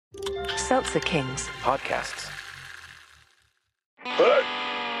Seltzer Kings podcasts. Hey,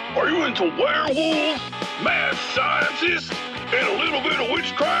 are you into werewolves, mad scientists, and a little bit of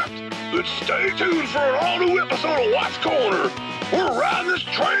witchcraft? Then stay tuned for an all-new episode of Watts Corner. We're riding this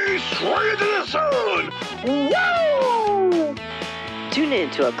train straight to the sun. Woo! Tune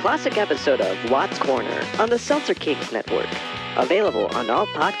in to a classic episode of Watts Corner on the Seltzer Kings Network. Available on all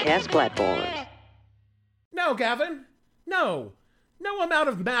podcast platforms. No, Gavin. No. No amount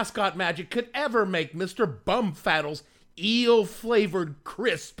of mascot magic could ever make Mr. Bumfaddle's eel-flavored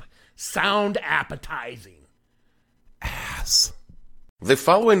crisp sound appetizing. Ass. The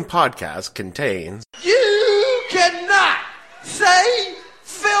following podcast contains... You cannot say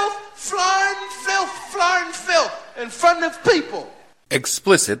filth, flying filth in front of people.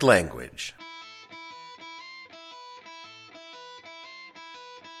 explicit language.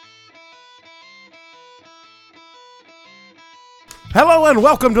 Hello and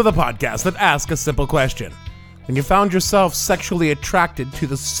welcome to the podcast that asks a simple question. When you found yourself sexually attracted to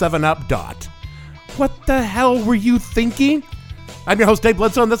the 7-Up dot, what the hell were you thinking? I'm your host, Dave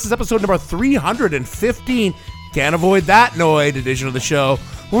Bledsoe, and this is episode number 315. Can't avoid that Noid edition of the show,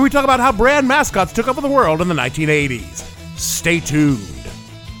 where we talk about how brand mascots took over the world in the 1980s. Stay tuned.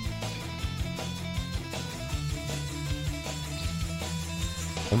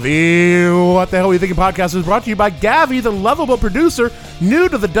 The What the Hell Are You Thinking podcast is brought to you by Gavi, the lovable producer, new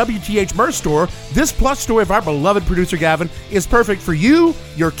to the WTH merch store. This plush story of our beloved producer Gavin is perfect for you,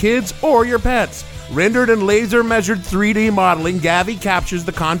 your kids, or your pets. Rendered and laser-measured 3D modeling, Gavi captures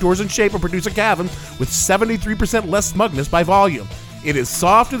the contours and shape of producer Gavin with 73% less smugness by volume. It is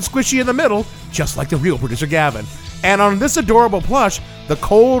soft and squishy in the middle, just like the real producer Gavin. And on this adorable plush, the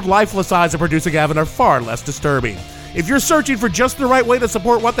cold, lifeless eyes of producer Gavin are far less disturbing. If you're searching for just the right way to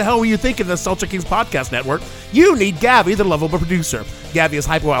support What the Hell Were You Thinking, the Seltzer Kings podcast network, you need Gavi, the lovable producer. Gavi is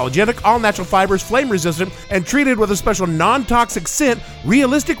hypoallergenic, all natural fibers, flame resistant, and treated with a special non-toxic scent,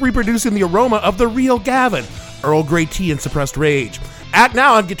 realistic reproducing the aroma of the real Gavin. Earl Grey tea and suppressed rage. Act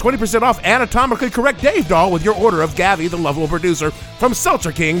now and get 20% off anatomically correct Dave doll with your order of Gavi, the lovable producer from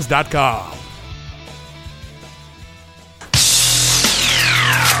SeltzerKings.com.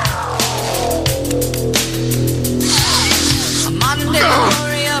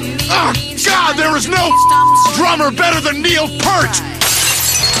 Oh, God, there is no drummer better than Neil Peart!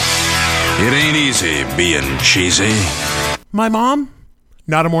 It ain't easy being cheesy. My mom?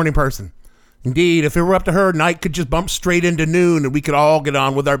 Not a morning person. Indeed, if it were up to her, night could just bump straight into noon and we could all get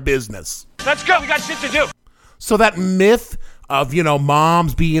on with our business. Let's go, we got shit to do. So that myth of,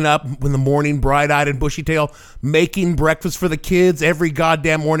 moms being up in the morning, bright-eyed and bushy-tailed, making breakfast for the kids every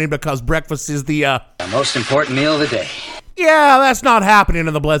goddamn morning because breakfast is the most important meal of the day. Yeah, that's not happening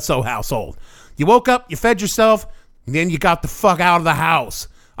in the Bledsoe household. You woke up, you fed yourself, and then you got the fuck out of the house.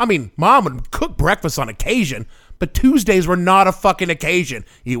 I mean, Mom would cook breakfast on occasion, but Tuesdays were not a fucking occasion.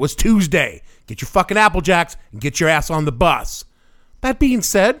 It was Tuesday. Get your fucking Apple Jacks and get your ass on the bus. That being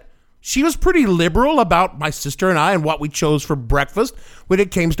said, she was pretty liberal about my sister and I and what we chose for breakfast. When it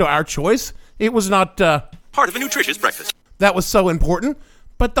came to our choice, it was not part of a nutritious breakfast. That was so important.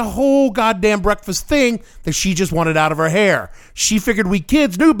 But the whole goddamn breakfast thing that she just wanted out of her hair. She figured we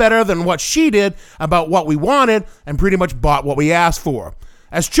kids knew better than what she did about what we wanted and pretty much bought what we asked for.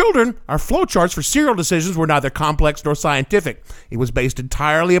 As children, our flowcharts for cereal decisions were neither complex nor scientific. It was based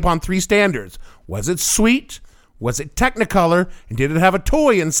entirely upon three standards. Was it sweet? Was it Technicolor? And did it have a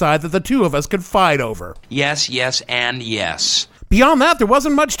toy inside that the two of us could fight over? Yes, yes, and yes. Beyond that, there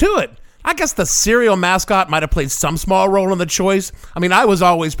wasn't much to it. I guess the cereal mascot might have played some small role in the choice. I mean, I was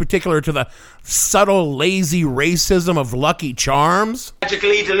always particular to the subtle, lazy racism of Lucky Charms.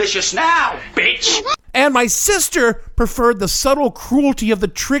 Magically delicious now, bitch! And my sister preferred the subtle cruelty of the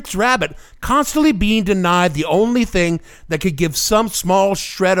Trix Rabbit, constantly being denied the only thing that could give some small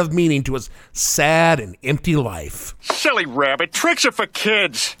shred of meaning to his sad and empty life. Silly rabbit, Tricks are for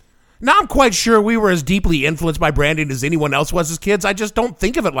kids. Now, I'm quite sure we were as deeply influenced by branding as anyone else was as kids. I just don't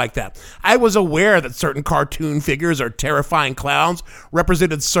think of it like that. I was aware that certain cartoon figures or terrifying clowns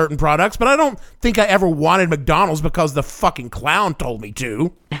represented certain products, but I don't think I ever wanted McDonald's because the fucking clown told me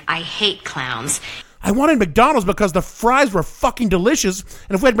to. I hate clowns. I wanted McDonald's because the fries were fucking delicious,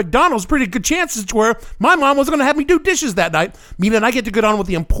 and if we had McDonald's, pretty good chances to where my mom wasn't going to have me do dishes that night, meaning I get to get on with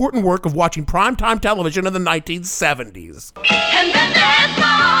the important work of watching primetime television in the 1970s. And then there's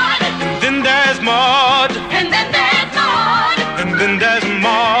Maude. And then there's Maude. And then there's Maude. And then there's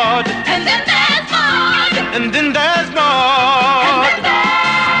Maude. And then there's Maude. And then there's Maude.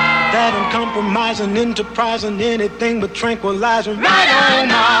 That uncompromising, enterprising, anything but tranquilizing. Right on,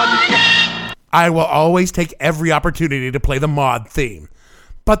 Maude. I will always take every opportunity to play the Maude theme.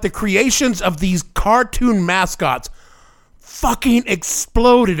 But the creations of these cartoon mascots fucking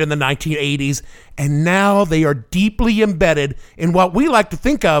exploded in the 1980s, and now they are deeply embedded in what we like to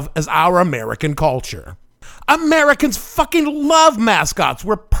think of as our American culture. Americans fucking love mascots.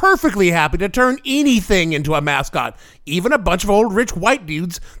 We're perfectly happy to turn anything into a mascot, even a bunch of old rich white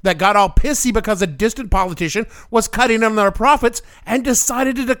dudes that got all pissy because a distant politician was cutting them their profits and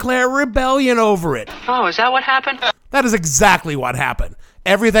decided to declare rebellion over it. Oh, is that what happened? That is exactly what happened.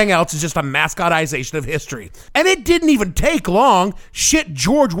 Everything else is just a mascotization of history. And it didn't even take long. Shit,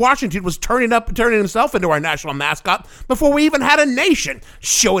 George Washington was turning himself into our national mascot before we even had a nation,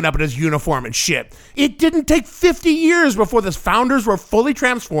 showing up in his uniform and shit. It didn't take 50 years before the founders were fully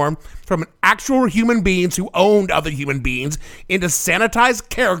transformed from actual human beings who owned other human beings into sanitized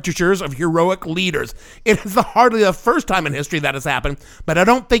caricatures of heroic leaders. It is hardly the first time in history that has happened, but I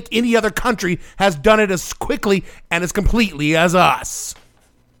don't think any other country has done it as quickly and as completely as us.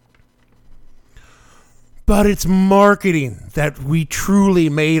 But it's marketing that we truly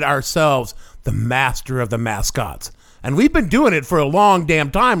made ourselves the master of the mascots. And we've been doing it for a long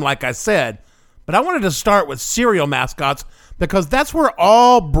damn time, like I said. But I wanted to start with cereal mascots because that's where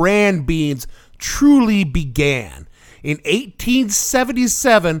all brand beans truly began. In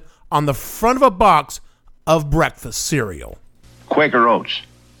 1877, on the front of a box of breakfast cereal. Quaker Oats.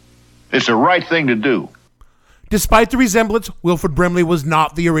 It's the right thing to do. Despite the resemblance, Wilford Brimley was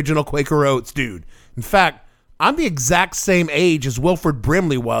not the original Quaker Oats dude. In fact, I'm the exact same age as Wilford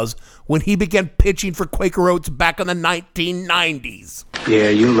Brimley was when he began pitching for Quaker Oats back in the 1990s. Yeah,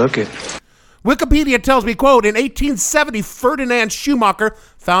 you look it. Wikipedia tells me, quote, in 1870, Ferdinand Schumacher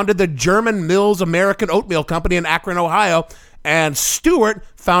founded the German Mills American Oatmeal Company in Akron, Ohio, and Stewart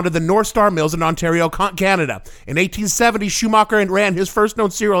founded the North Star Mills in Ontario, Canada. In 1870, Schumacher ran his first known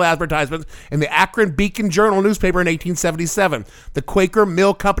cereal advertisements in the Akron Beacon Journal newspaper in 1877. The Quaker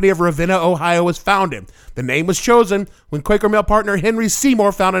Mill Company of Ravenna, Ohio was founded. The name was chosen when Quaker Mill partner Henry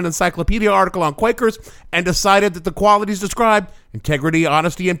Seymour found an encyclopedia article on Quakers and decided that the qualities described, integrity,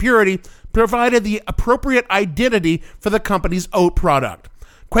 honesty, and purity, provided the appropriate identity for the company's oat product.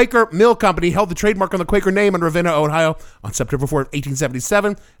 Quaker Mill Company held the trademark on the Quaker name in Ravenna, Ohio on September 4,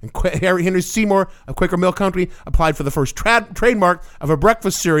 1877, and Henry Seymour of Quaker Mill Company applied for the first trademark of a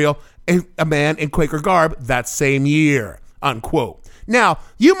breakfast cereal, a man in Quaker garb, that same year, unquote. Now,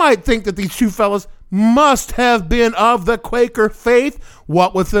 you might think that these two fellas must have been of the Quaker faith.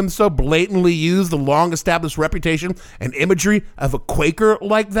 What with them so blatantly use the long-established reputation and imagery of a Quaker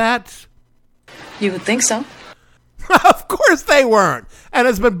like that? You would think so. Of course they weren't, and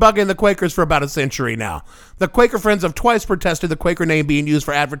it's been bugging the Quakers for about a century now. The Quaker Friends have twice protested the Quaker name being used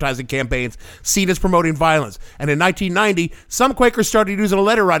for advertising campaigns seen as promoting violence, and in 1990, some Quakers started using a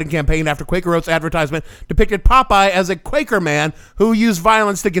letter-writing campaign after Quaker Oats advertisement depicted Popeye as a Quaker man who used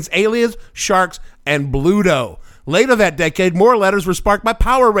violence against aliens, sharks, and Bluto. Later that decade, more letters were sparked by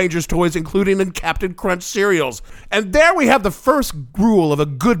Power Rangers toys, including in Captain Crunch cereals. And there we have the first rule of a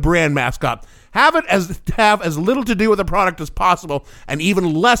good brand mascot. Have as little to do with the product as possible, and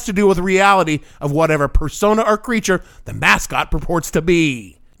even less to do with the reality of whatever persona or creature the mascot purports to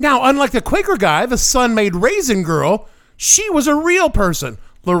be. Now, unlike the Quaker guy, the Sun-Maid Raisin Girl, she was a real person,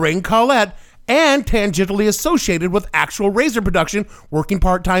 Lorraine Collette, and tangentially associated with actual raisin production, working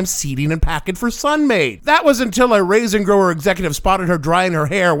part-time seeding and packing for Sun-Maid. That was until a raisin grower executive spotted her drying her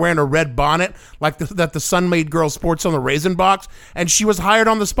hair wearing a red bonnet like that the Sun-Maid girl sports on the raisin box, and she was hired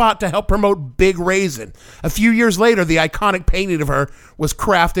on the spot to help promote Big Raisin. A few years later, the iconic painting of her was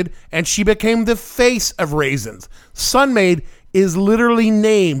crafted, and she became the face of raisins. Sun-Maid is literally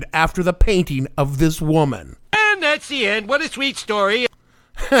named after the painting of this woman. And that's the end. What a sweet story.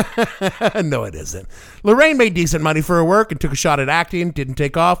 No, it isn't. Lorraine made decent money for her work and took a shot at acting, didn't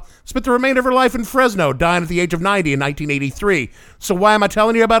take off, spent the remainder of her life in Fresno, dying at the age of 90 in 1983. So why am I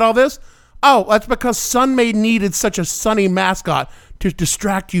telling you about all this? Oh, that's because Sun-Maid needed such a sunny mascot to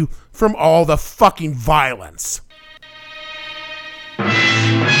distract you from all the fucking violence.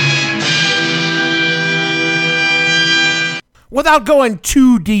 Without going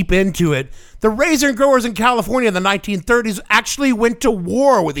too deep into it, the raisin growers in California in the 1930s actually went to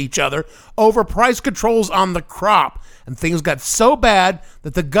war with each other over price controls on the crop, and things got so bad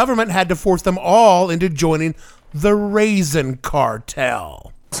that the government had to force them all into joining the Raisin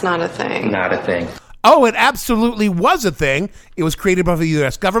Cartel. It's not a thing. Not a thing. Oh, it absolutely was a thing. It was created by the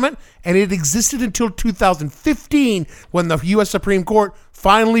U.S. government, and it existed until 2015 when the U.S. Supreme Court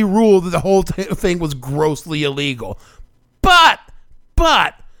finally ruled that the whole thing was grossly illegal. But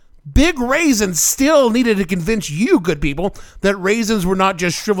Big Raisins still needed to convince you, good people, that raisins were not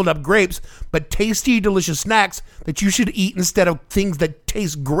just shriveled up grapes, but tasty, delicious snacks that you should eat instead of things that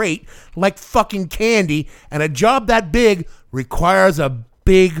taste great, like fucking candy. And a job that big requires a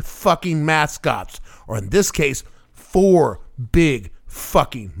big fucking mascots. Or in this case, 4 big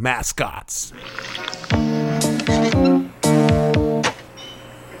fucking mascots.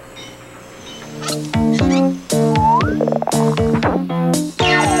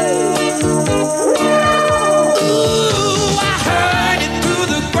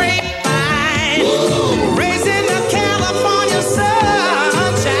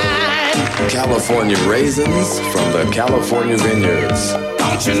 California raisins from the California vineyards.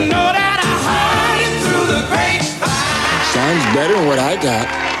 Don't you know that I heard it through the grapevine? Sounds better than what I got.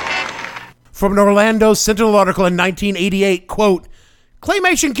 From an Orlando Sentinel article in 1988, quote,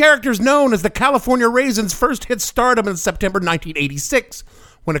 claymation characters known as the California Raisins first hit stardom in September 1986,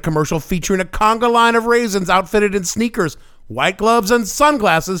 when a commercial featuring a conga line of raisins outfitted in sneakers, white gloves, and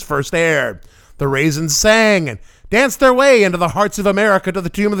sunglasses first aired. The Raisins sang and danced their way into the hearts of America to the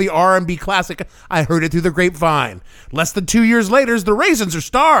tune of the R&B classic, I Heard It Through the Grapevine. Less than 2 years later, the Raisins are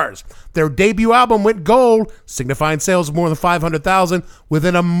stars. Their debut album went gold, signifying sales of more than 500,000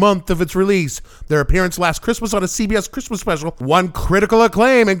 within a month of its release. Their appearance last Christmas on a CBS Christmas special won critical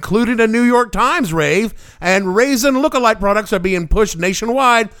acclaim, including a New York Times rave, and raisin lookalike products are being pushed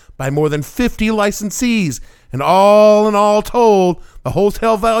nationwide by more than 50 licensees. And all in all told, the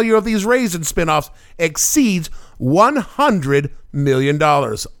wholesale value of these raisin spinoffs exceeds $100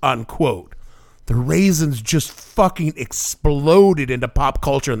 million, unquote. The Raisins just fucking exploded into pop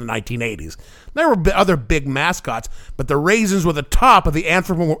culture in the 1980s. There were other big mascots, but the Raisins were the top of the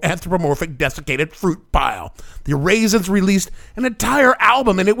anthropomorphic desiccated fruit pile. The Raisins released an entire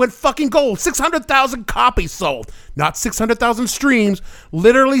album and it went fucking gold. 600,000 copies sold. Not 600,000 streams,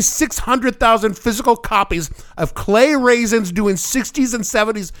 literally 600,000 physical copies of Clay Raisins doing 60s and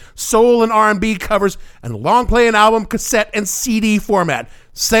 70s soul and R&B covers and long playing album, cassette, and CD format.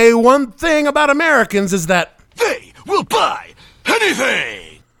 Say one thing about Americans is that they will buy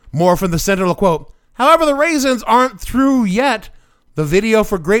anything. More from the Sentinel quote. However, the Raisins aren't through yet. The video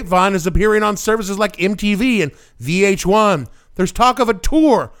for Grapevine is appearing on services like MTV and VH1. There's talk of a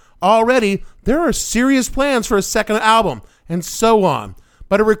tour. Already, there are serious plans for a second album, and so on.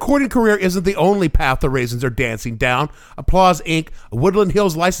 But a recording career isn't the only path the Raisins are dancing down. Applause Inc., a Woodland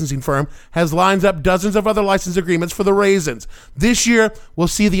Hills licensing firm, has lined up dozens of other license agreements for the Raisins. This year, we'll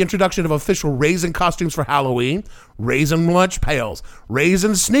see the introduction of official raisin costumes for Halloween, raisin lunch pails,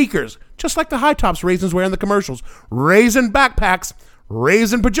 raisin sneakers, just like the high tops Raisins wear in the commercials, raisin backpacks,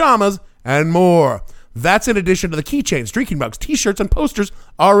 raisin pajamas, and more. That's in addition to the keychains, drinking mugs, t-shirts, and posters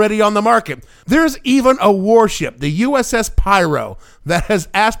already on the market. There's even a warship, the USS Pyro, that has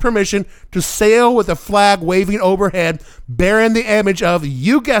asked permission to sail with a flag waving overhead, bearing the image of,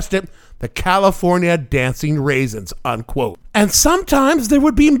 you guessed it, the California Dancing Raisins, unquote. And sometimes there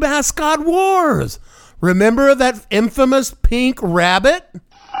would be mascot wars. Remember that infamous pink rabbit?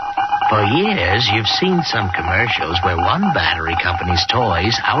 For years, you've seen some commercials where one battery company's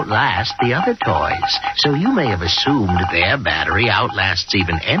toys outlast the other toys. So you may have assumed their battery outlasts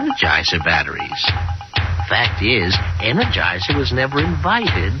even Energizer batteries. Fact is, Energizer was never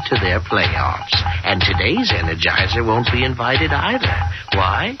invited to their playoffs. And today's Energizer won't be invited either.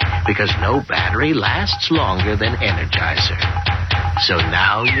 Why? Because no battery lasts longer than Energizer. So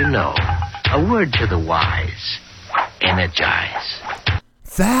now you know. A word to the wise. Energize.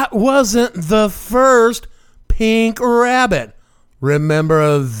 That wasn't the first pink rabbit.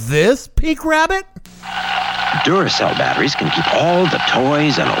 Remember this pink rabbit? Duracell batteries can keep all the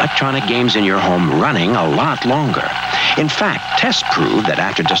toys and electronic games in your home running a lot longer. In fact, tests prove that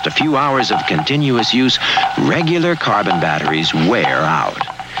after just a few hours of continuous use, regular carbon batteries wear out.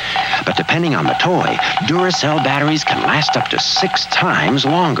 But depending on the toy, Duracell batteries can last up to 6 times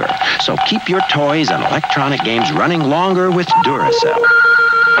longer. So keep your toys and electronic games running longer with Duracell.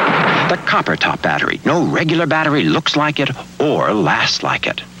 The copper top battery. No regular battery looks like it or lasts like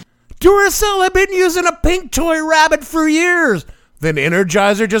it. Duracell had been using a pink toy rabbit for years. Then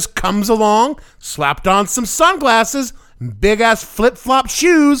Energizer just comes along, slapped on some sunglasses, big-ass flip-flop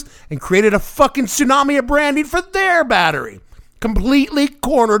shoes, and created a fucking tsunami of branding for their battery. Completely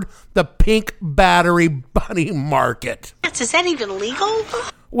cornered the pink battery bunny market. Is that even legal?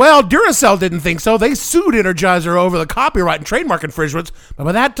 Well, Duracell didn't think so. They sued Energizer over the copyright and trademark infringements, but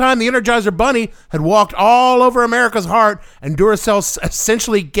by that time, the Energizer bunny had walked all over America's heart, and Duracell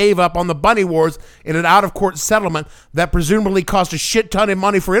essentially gave up on the bunny wars in an out-of-court settlement that presumably cost a shit ton of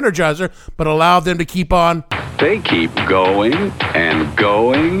money for Energizer, but allowed them to keep on they keep going and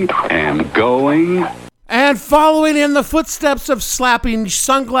going and going. And following in the footsteps of slapping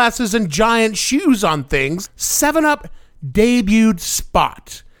sunglasses and giant shoes on things, 7-Up debuted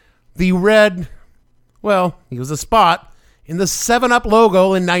Spot. The red, well, he was a spot in the 7-Up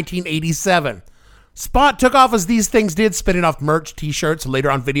logo in 1987. Spot took off as these things did, spinning off merch, t-shirts, and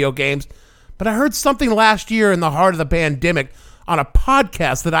later on video games. But I heard something last year in the heart of the pandemic on a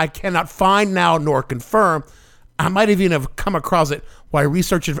podcast that I cannot find now nor confirm. I might even have come across it while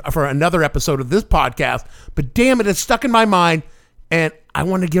researching for another episode of this podcast, but damn it, it's stuck in my mind, and I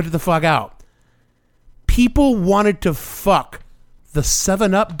want to get it the fuck out. People wanted to fuck the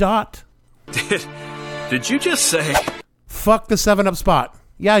 7-Up dot. Did you just say? Fuck the 7-Up spot.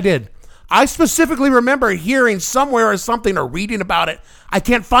 Yeah, I did. I specifically remember hearing somewhere or something or reading about it. I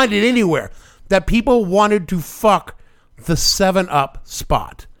can't find it anywhere. That people wanted to fuck the 7-Up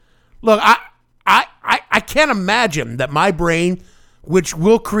spot. Look, I can't imagine that my brain, which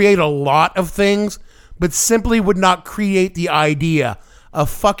will create a lot of things, but simply would not create the idea of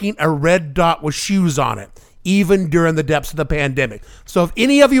fucking a red dot with shoes on it, even during the depths of the pandemic. So if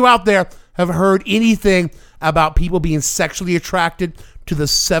any of you out there have heard anything about people being sexually attracted to the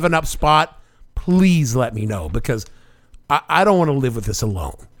 7-Up spot, please let me know, because I don't want to live with this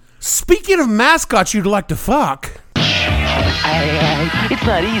alone. Speaking of mascots you'd like to fuck... It's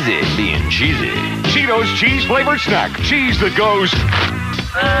not easy being cheesy. Cheetos cheese-flavored snack. Cheese that goes...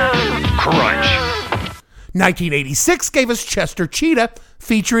 crunch. 1986 gave us Chester Cheetah,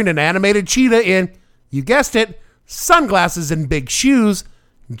 featuring an animated cheetah in, you guessed it, sunglasses and big shoes.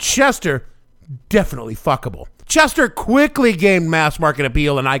 Chester, definitely fuckable. Chester quickly gained mass market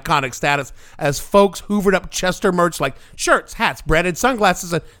appeal and iconic status as folks hoovered up Chester merch like shirts, hats, branded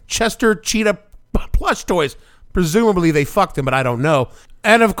sunglasses, and Chester Cheetah plush toys. Presumably they fucked him, but I don't know.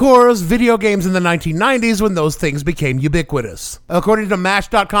 And of course, video games in the 1990s when those things became ubiquitous. According to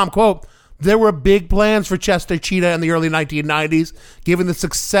Match.com, quote, there were big plans for Chester Cheetah in the early 1990s. Given the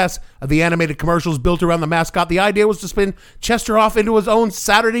success of the animated commercials built around the mascot, the idea was to spin Chester off into his own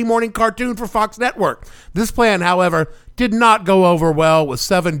Saturday morning cartoon for Fox Network. This plan, however, did not go over well with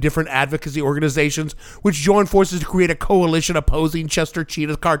 7 different advocacy organizations which joined forces to create a coalition opposing Chester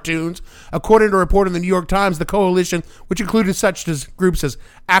Cheetah's cartoons. According to a report in the New York Times, the coalition, which included such groups as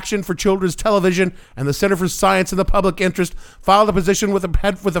Action for Children's Television and the Center for Science and the Public Interest, filed a petition with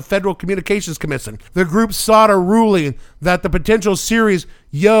the Federal Communications Commission. The group sought a ruling that the potential series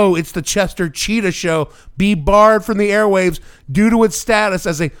Yo, It's the Chester Cheetah Show be barred from the airwaves due to its status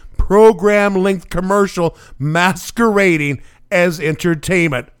as a program-length commercial masquerading as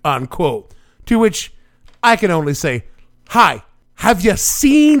entertainment, unquote. To which I can only say, hi, have you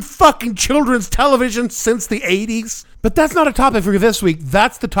seen fucking children's television since the 80s? But that's not a topic for this week.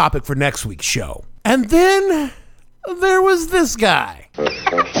 That's the topic for next week's show. And then there was this guy. Annoyed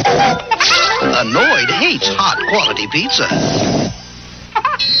hates hot quality pizza.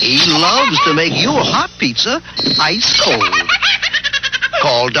 He loves to make your hot pizza ice cold.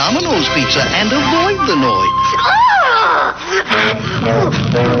 Call Domino's Pizza and avoid the noise.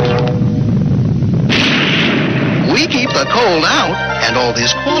 We keep the cold out and all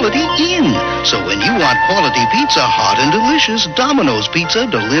this quality in. So when you want quality pizza, hot and delicious, Domino's Pizza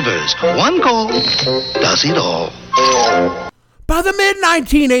delivers. One call does it all. By the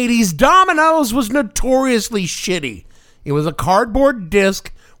mid-1980s, Domino's was notoriously shitty. It was a cardboard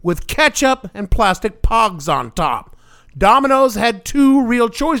disc with ketchup and plastic pogs on top. Domino's had 2 real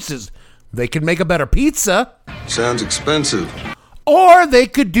choices. They could make a better pizza. Sounds expensive. Or they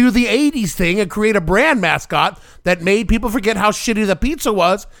could do the 80s thing and create a brand mascot that made people forget how shitty the pizza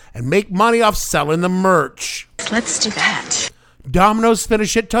was and make money off selling the merch. Let's do that. Domino's spent a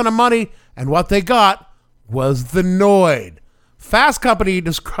shit ton of money, and what they got was the Noid. Fast Company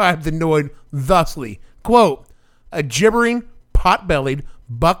described the Noid thusly, quote, a gibbering, pot-bellied,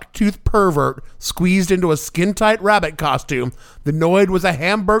 buck-toothed pervert squeezed into a skin-tight rabbit costume, the Noid was a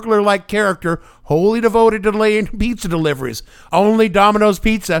Hamburglar-like character wholly devoted to laying pizza deliveries. Only Domino's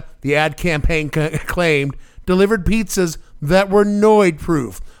Pizza, the ad campaign claimed, delivered pizzas that were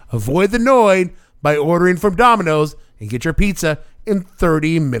Noid-proof. Avoid the Noid by ordering from Domino's and get your pizza in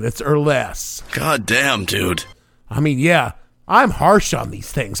 30 minutes or less. God damn, dude. I mean, yeah, I'm harsh on these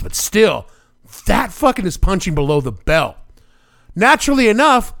things, but still, that fucking is punching below the belt. Naturally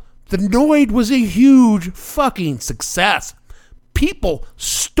enough, the Noid was a huge fucking success. People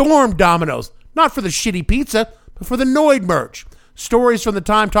stormed Domino's, not for the shitty pizza, but for the Noid merch. Stories from the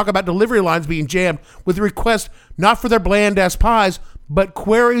time talk about delivery lines being jammed with requests not for their bland-ass pies, but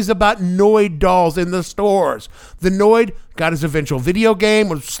queries about Noid dolls in the stores. The Noid got his eventual video game,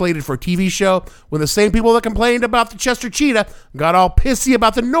 was slated for a TV show, when the same people that complained about the Chester Cheetah got all pissy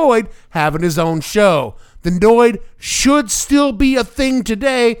about the Noid having his own show. The Noid should still be a thing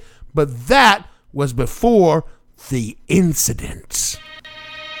today, but that was before the incident.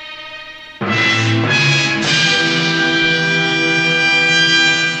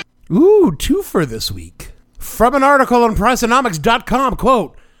 Ooh, twofer this week. From an article on Priceonomics.com,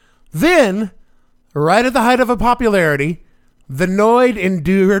 quote, "Then, right at the height of a popularity, the Noid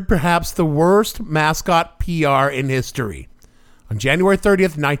endured perhaps the worst mascot PR in history. On January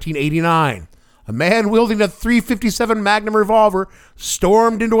 30th, 1989, a man wielding a .357 Magnum revolver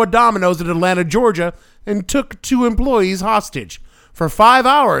stormed into a Domino's in Atlanta, Georgia, and took 2 employees hostage. For 5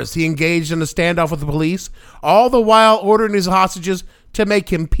 hours, he engaged in a standoff with the police, all the while ordering his hostages to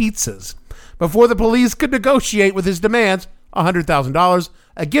make him pizzas. Before the police could negotiate with his demands, $100,000,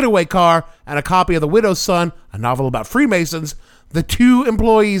 a getaway car, and a copy of The Widow's Son, a novel about Freemasons, the 2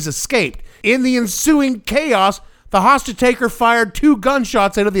 employees escaped. In the ensuing chaos, the hostage-taker fired 2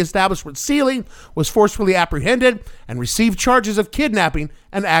 gunshots into the establishment ceiling, was forcefully apprehended, and received charges of kidnapping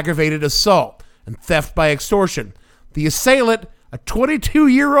and aggravated assault and theft by extortion. The assailant, a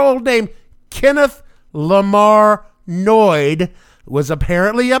 22-year-old named Kenneth Lamar Noid, was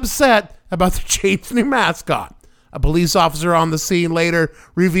apparently upset about the changed new mascot. A police officer on the scene later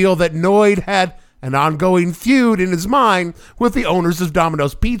revealed that Noid had an ongoing feud in his mind with the owners of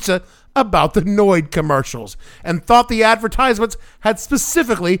Domino's Pizza about the Noid commercials and thought the advertisements had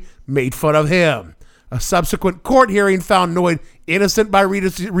specifically made fun of him. A subsequent court hearing found Noid innocent by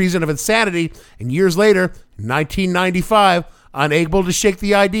reason of insanity, and years later, in 1995, unable to shake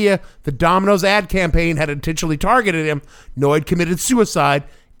the idea the Domino's ad campaign had intentionally targeted him, Noid committed suicide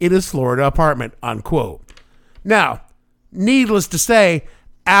in his Florida apartment, unquote. Now, needless to say,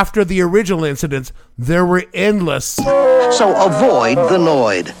 after the original incidents, there were endless so avoid the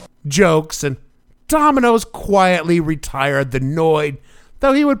Noid jokes, and Domino's quietly retired the Noid,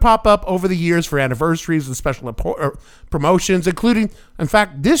 though he would pop up over the years for anniversaries and special promotions, including, in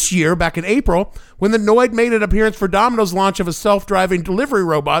fact, this year, back in April, when the Noid made an appearance for Domino's launch of a self-driving delivery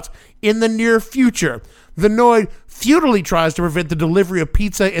robots in the near future. The Noid futilely tries to prevent the delivery of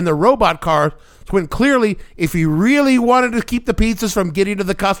pizza in the robot car, when clearly, if he really wanted to keep the pizzas from getting to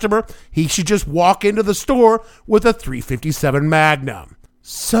the customer, he should just walk into the store with a .357 Magnum.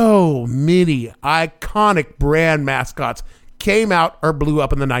 So many iconic brand mascots came out or blew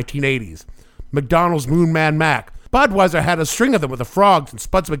up in the 1980s. McDonald's Moon Man Mac. Budweiser had a string of them with the Frogs and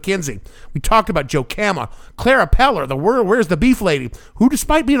Spuds McKenzie. We talked about Joe Camel, Clara Peller, the Where's the Beef Lady, who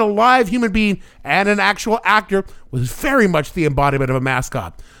despite being a live human being and an actual actor, was very much the embodiment of a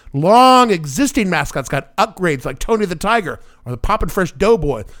mascot. Long existing mascots got upgrades like Tony the Tiger or the Poppin' Fresh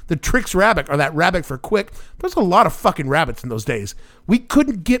Doughboy, the Trix Rabbit or that Rabbit for Quick. There's a lot of fucking rabbits in those days. We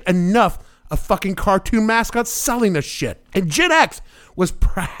couldn't get enough of fucking cartoon mascots selling us shit. And Gen X was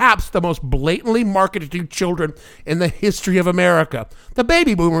perhaps the most blatantly marketed to children in the history of America. The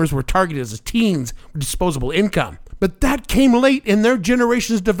baby boomers were targeted as teens with disposable income. But that came late in their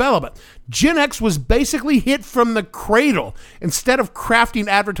generation's development. Gen X was basically hit from the cradle. Instead of crafting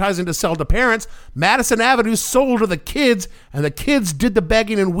advertising to sell to parents, Madison Avenue sold to the kids, and the kids did the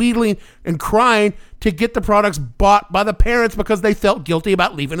begging and wheedling and crying to get the products bought by the parents because they felt guilty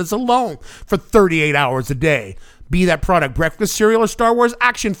about leaving us alone for 38 hours a day. Be that product breakfast cereal or Star Wars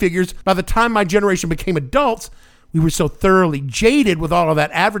action figures, by the time my generation became adults, we were so thoroughly jaded with all of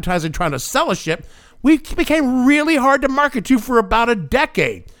that advertising trying to sell us shit, we became really hard to market to for about a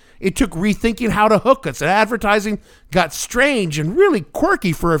decade. It took rethinking how to hook us, and advertising got strange and really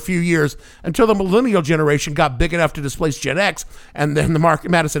quirky for a few years until the millennial generation got big enough to displace Gen X, and then the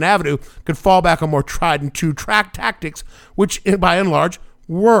Madison Avenue could fall back on more tried and true track tactics, which by and large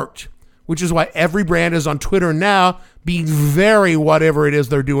worked. Which is why every brand is on Twitter now, being very whatever it is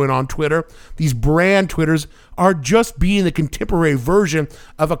they're doing on Twitter. These brand Twitters are just being the contemporary version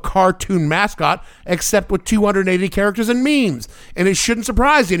of a cartoon mascot, except with 280 characters and memes. And it shouldn't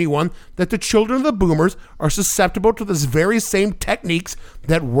surprise anyone that the children of the boomers are susceptible to this very same techniques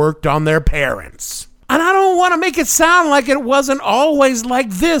that worked on their parents. And I don't want to make it sound like it wasn't always like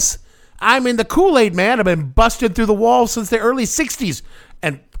this. I mean, the Kool-Aid Man have been busted through the wall since the early 60s,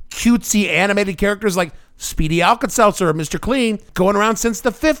 and cutesy animated characters like Speedy Alka-Seltzer or Mr. Clean going around since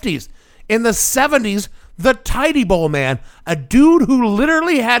the 50s. In the 70s, the Tidy Bowl Man, a dude who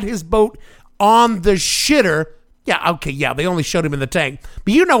literally had his boat on the shitter. They only showed him in the tank.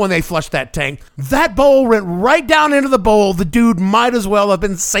 But you know when they flushed that tank, that bowl went right down into the bowl. The dude might as well have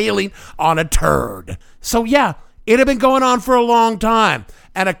been sailing on a turd. So yeah, It had been going on for a long time,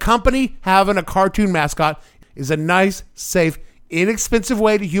 and a company having a cartoon mascot is a nice, safe, inexpensive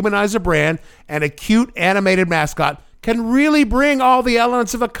way to humanize a brand, and a cute animated mascot can really bring all the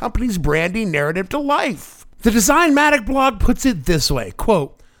elements of a company's branding narrative to life. The Designmatic blog puts it this way,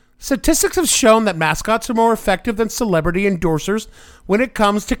 quote, "Statistics have shown that mascots are more effective than celebrity endorsers when it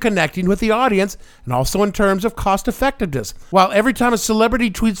comes to connecting with the audience and also in terms of cost effectiveness. While every time a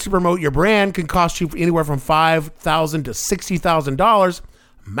celebrity tweets to promote your brand can cost you anywhere from $5,000 to $60,000,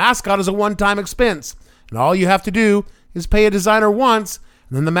 a mascot is a one-time expense, and all you have to do is pay a designer once,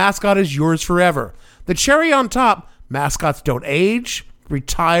 and then the mascot is yours forever. The cherry on top, mascots don't age,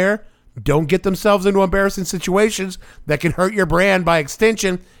 retire, don't get themselves into embarrassing situations that can hurt your brand by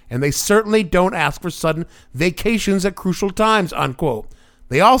extension, and they certainly don't ask for sudden vacations at crucial times," unquote.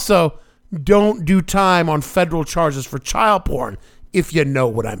 They also don't do time on federal charges for child porn, if you know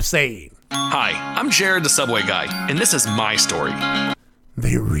what I'm saying. Hi, I'm Jared the Subway Guy, and this is my story.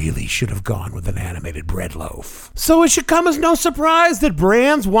 They really should have gone with an animated bread loaf. So it should come as no surprise that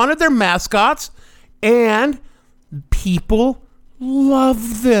brands wanted their mascots, and people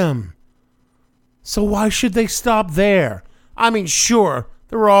love them. So why should they stop there? I mean, sure,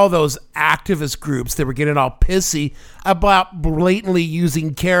 there were all those activist groups that were getting all pissy about blatantly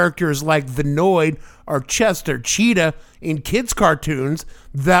using characters like the Noid or Chester Cheetah in kids' cartoons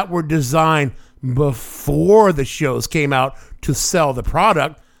that were designed before the shows came out to sell the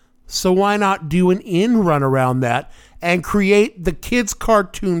product. So why not do an in-run around that and create the kids'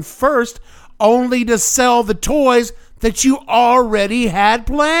 cartoon first, only to sell the toys that you already had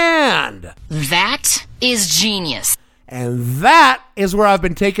planned? That is genius. And that is where I've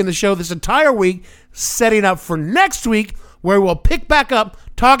been taking the show this entire week, setting up for next week, where we'll pick back up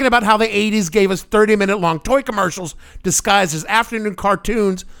talking about how the 80s gave us 30-minute long toy commercials disguised as afternoon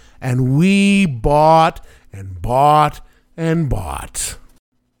cartoons, and we bought and bought and bought.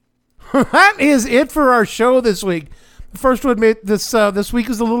 That is it for our show this week. First to admit, this week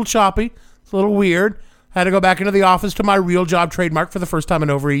is a little choppy. It's a little weird. Had to go back into the office to my real job trademark for the first time in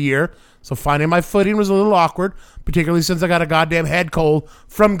over a year. So finding my footing was a little awkward, particularly since I got a goddamn head cold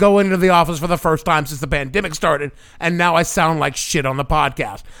from going into the office for the first time since the pandemic started. And now I sound like shit on the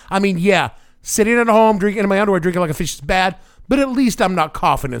podcast. I mean, yeah, sitting at home, drinking in my underwear, drinking like a fish is bad, but at least I'm not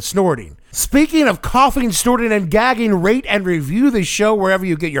coughing and snorting. Speaking of coughing, snorting, and gagging, rate and review this show wherever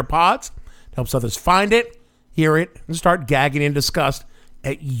you get your pods. It helps others find it, hear it, and start gagging in disgust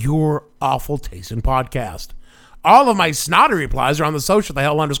at your awful taste in podcast. All of my snotty replies are on the social, the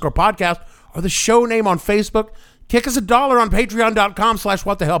hell_podcast, or the show name on Facebook. Kick us $1 on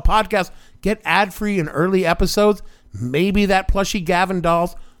patreon.com/whatthehellpodcast. Get ad-free and early episodes. Maybe that plushy Gavin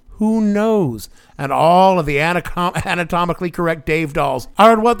dolls. Who knows? And all of the anatomically correct Dave dolls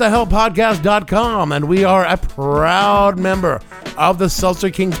are at whatthehellpodcast.com. And we are a proud member of the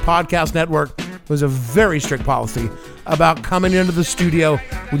Seltzer Kings Podcast Network. It was a very strict policy about coming into the studio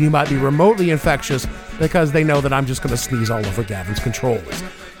when you might be remotely infectious, because they know that I'm just going to sneeze all over Gavin's controls.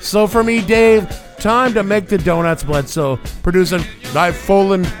 So for me, Dave, time to make the donuts, Bledsoe. Producing, I've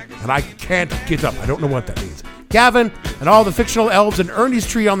fallen and I can't get up. I don't know what that means. Gavin and all the fictional elves and Ernie's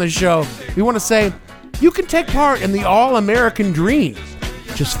tree on the show, we want to say you can take part in the all-American dream.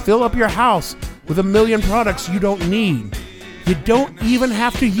 Just fill up your house with 1 million products you don't need. You don't even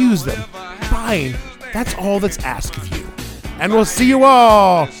have to use them. Buying, that's all that's asked of you. And we'll see you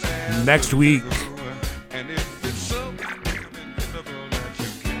all next week.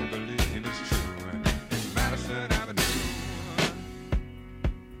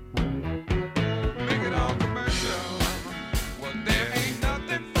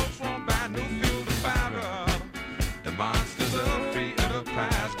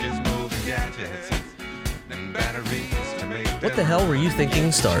 What the Hell Were You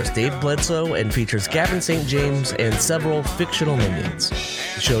Thinking stars Dave Bledsoe and features Gavin St. James and several fictional minions.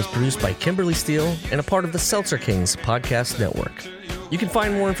 The show is produced by Kimberly Steele and a part of the Seltzer Kings Podcast Network. You can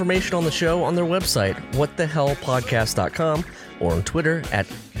find more information on the show on their website, whatthehellpodcast.com, or on Twitter at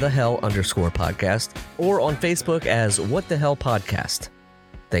 @thehell_podcast, or on Facebook as What the Hell Podcast.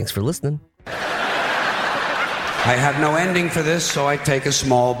 Thanks for listening. I have no ending for this, so I take a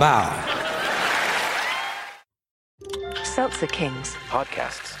small bow. Seltzer Kings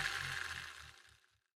Podcasts.